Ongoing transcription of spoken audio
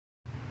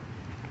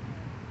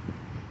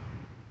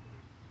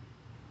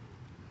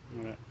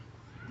Yeah.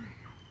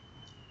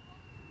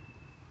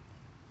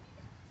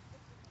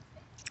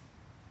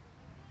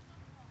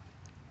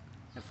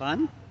 Have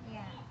fun?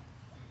 Yeah.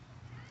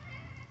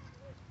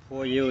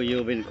 For you,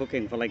 you've been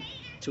cooking for like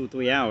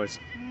 2-3 hours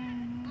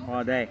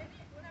all day.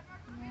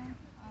 Yeah.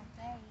 All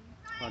day.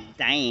 All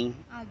day.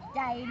 All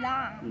day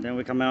long. And then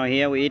we come out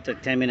here, we eat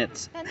like 10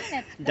 minutes. 10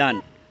 minutes.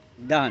 Done.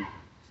 Done.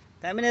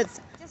 10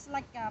 minutes. Just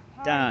like a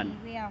party Done.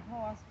 where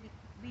horse we've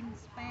been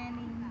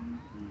spending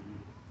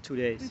 2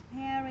 days.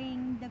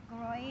 preparing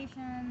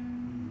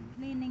decoration,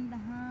 cleaning the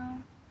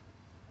house.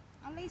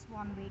 At least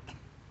 1 week.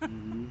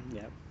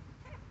 Yep.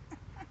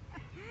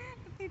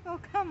 The people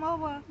come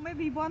over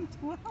maybe 1-2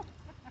 hours.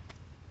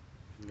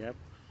 Yep.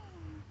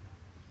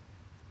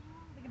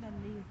 They're gonna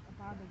leave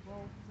about the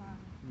wolves.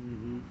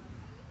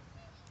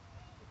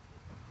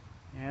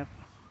 Yep.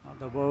 All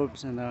the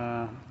bulbs and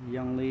the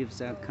young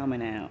leaves are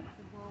coming out.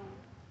 The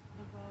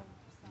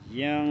wolves.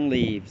 Young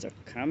leaves are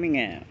coming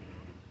out.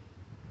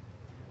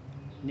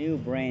 New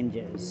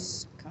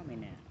branches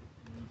coming out.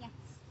 Yes,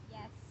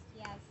 yes,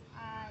 yes.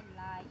 I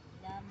like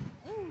them.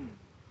 Ooh.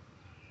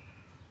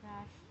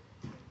 Brush,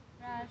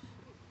 brush.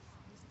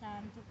 It's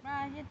time to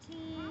brush your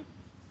teeth.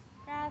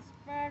 Brush,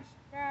 brush,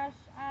 brush.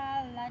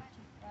 I like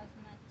to brush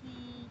my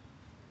teeth.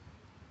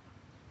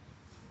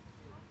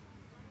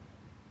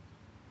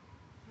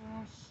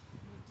 Brush.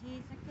 Your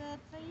teeth are good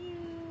for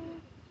you.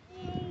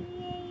 Yay,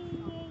 yay,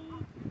 yay.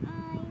 I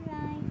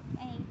like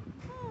it.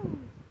 Woo.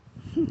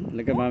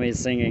 Look at mommy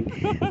singing.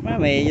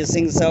 Mommy, you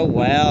sing so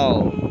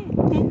well.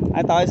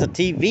 I thought it's a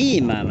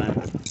TV, mama.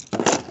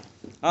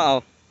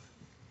 Uh-oh.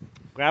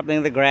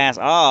 Grabbing the grass.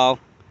 Uh-oh.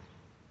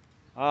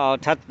 Uh-oh,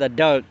 touch the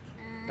dirt.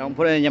 Don't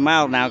put it in your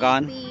mouth now,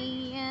 con.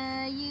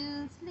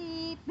 You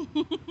sleep.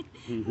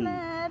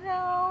 Let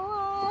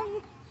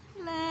away.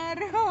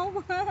 Let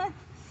away.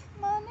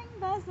 Morning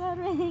bells are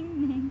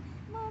ringing.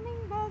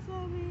 Morning bells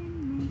are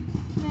ringing.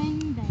 Ding,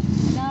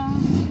 ding,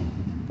 dong.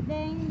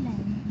 Ding,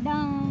 ding,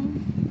 dong.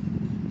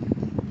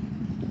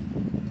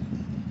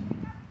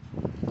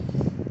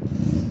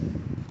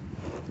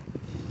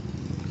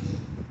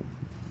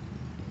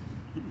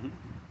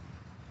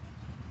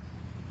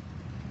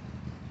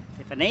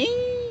 Tiffany.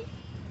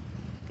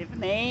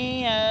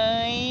 Tiffany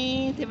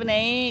ơi.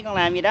 Tiffany, con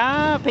làm gì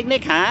đó?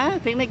 Picnic hả?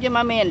 Picnic với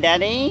mommy and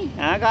daddy.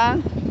 Hả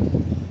con?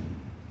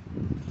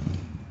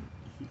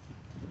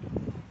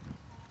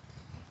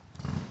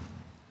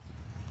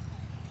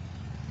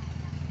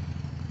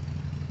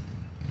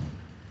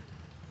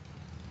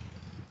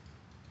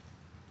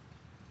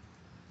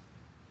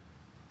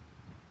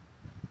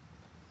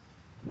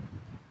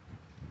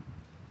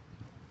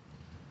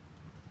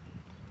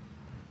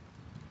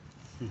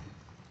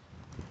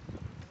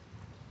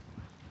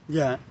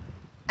 Dạ.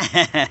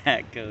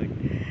 Cười.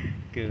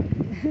 Cười.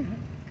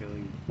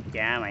 Cười.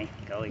 Cha mày,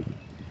 cười.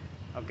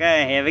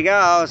 Okay, here we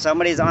go.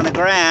 Somebody's on the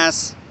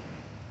grass.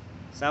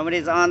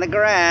 Somebody's on the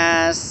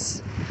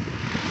grass.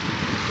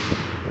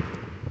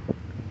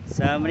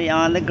 Somebody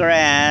on the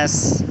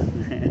grass.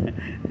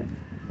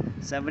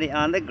 Somebody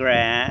on the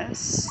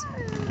grass.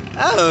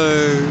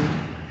 Oh.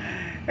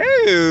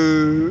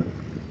 Oh.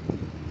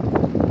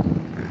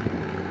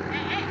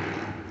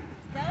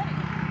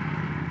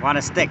 Want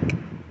a stick?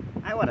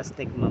 I want a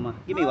stick, Mama.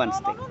 Give me one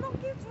stick. No,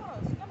 give to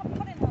us. You're gonna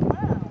put it in her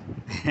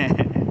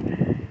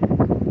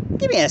mouth.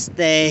 Give me a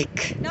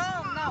stick. No.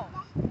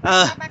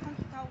 Uh, Back on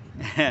the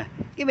couch.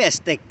 Give me a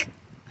stick.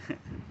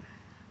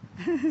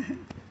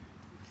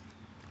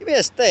 Give me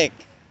a stick.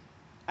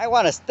 I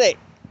want a stick.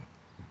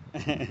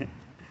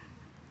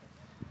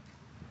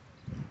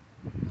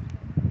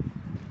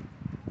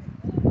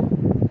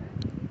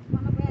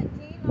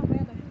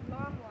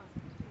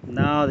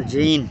 No, the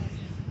jean.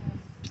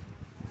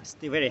 It's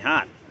still very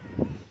hot.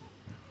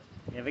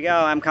 Here we go.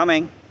 I'm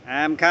coming.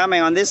 I'm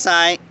coming on this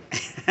side.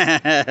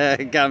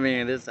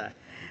 Coming on this side.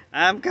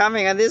 I'm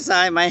coming on this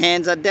side. My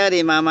hands are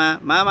dirty, Mama.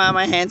 Mama,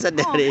 my hands are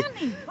dirty. Oh,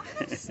 honey, why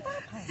don't you stop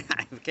it?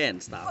 I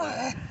can't stop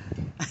it.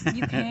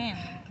 You can.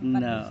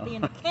 But No. you stay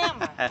in the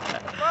camera.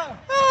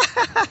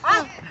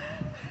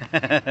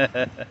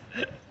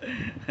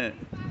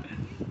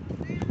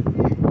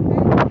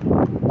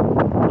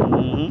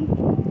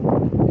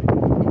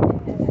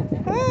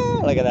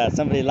 Look at that.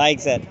 Somebody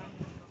likes it.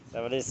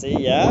 Somebody see,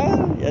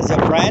 yeah? Yes, your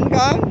friend,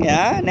 con?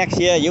 Yeah? Next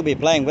year, you'll be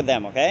playing with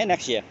them, okay?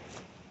 Next year.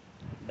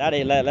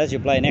 Daddy lets you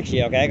play next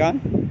year, okay,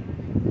 con?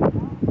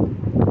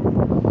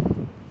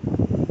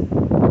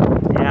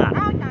 Yeah.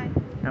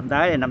 Năm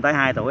tới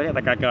 2 tuổi đấy,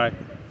 bà trò chơi.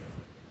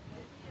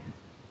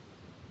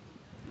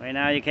 Right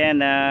now you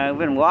can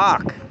even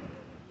walk.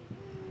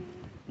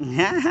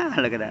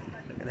 Look at that.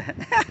 Look at that.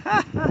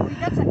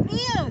 That's an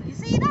eel. You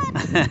see that?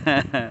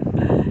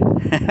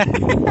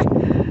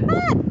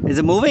 Is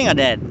it moving or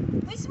dead?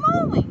 It's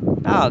moving.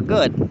 Oh,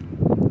 good.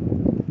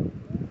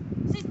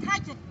 She's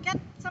tired. Get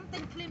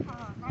something clean for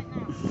her right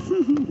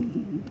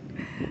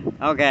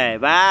now. Okay,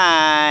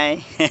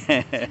 bye. She did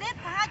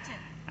touch it.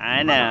 I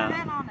Put know. her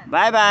hand on it.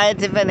 Bye bye,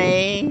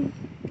 Tiffany.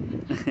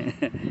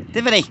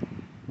 Tiffany.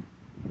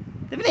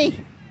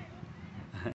 Tiffany.